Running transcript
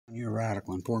You're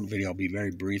radical. Important video. I'll be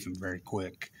very brief and very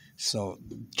quick. So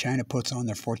China puts on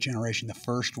their fourth generation. The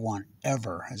first one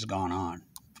ever has gone on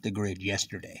the grid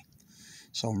yesterday.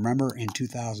 So remember, in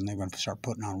 2000, they're going to start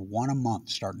putting on one a month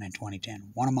starting in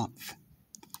 2010. One a month.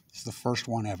 It's the first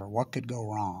one ever. What could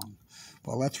go wrong?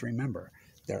 Well, let's remember,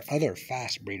 their other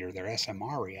fast breeder, their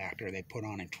SMR reactor they put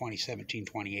on in 2017,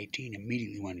 2018,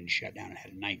 immediately went into shutdown and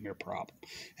had a nightmare problem.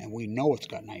 And we know it's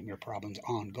got nightmare problems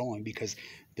ongoing because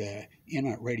the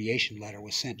imminent radiation letter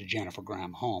was sent to Jennifer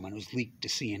Graham home and it was leaked to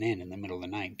CNN in the middle of the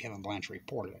night. Kevin Blanchard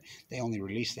reported it. They only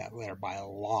released that letter by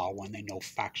law when they know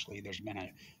factually there's been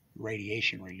a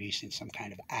radiation release in some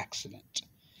kind of accident,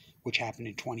 which happened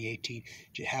in 2018.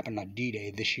 It happened on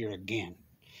D-Day this year again.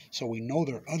 So we know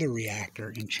their other reactor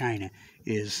in China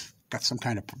is got some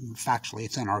kind of, factually,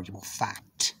 it's unarguable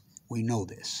fact. We know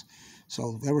this.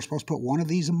 So they were supposed to put one of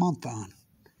these a month on.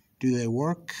 Do they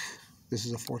work? This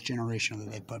is a fourth generation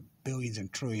that they put billions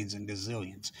and trillions and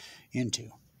gazillions into.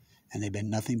 And they've been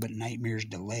nothing but nightmares,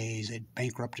 delays. It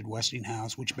bankrupted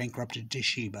Westinghouse, which bankrupted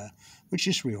Toshiba, which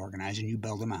just reorganized, and you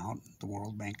bailed them out. The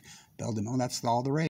World Bank bailed them out. That's all the rage.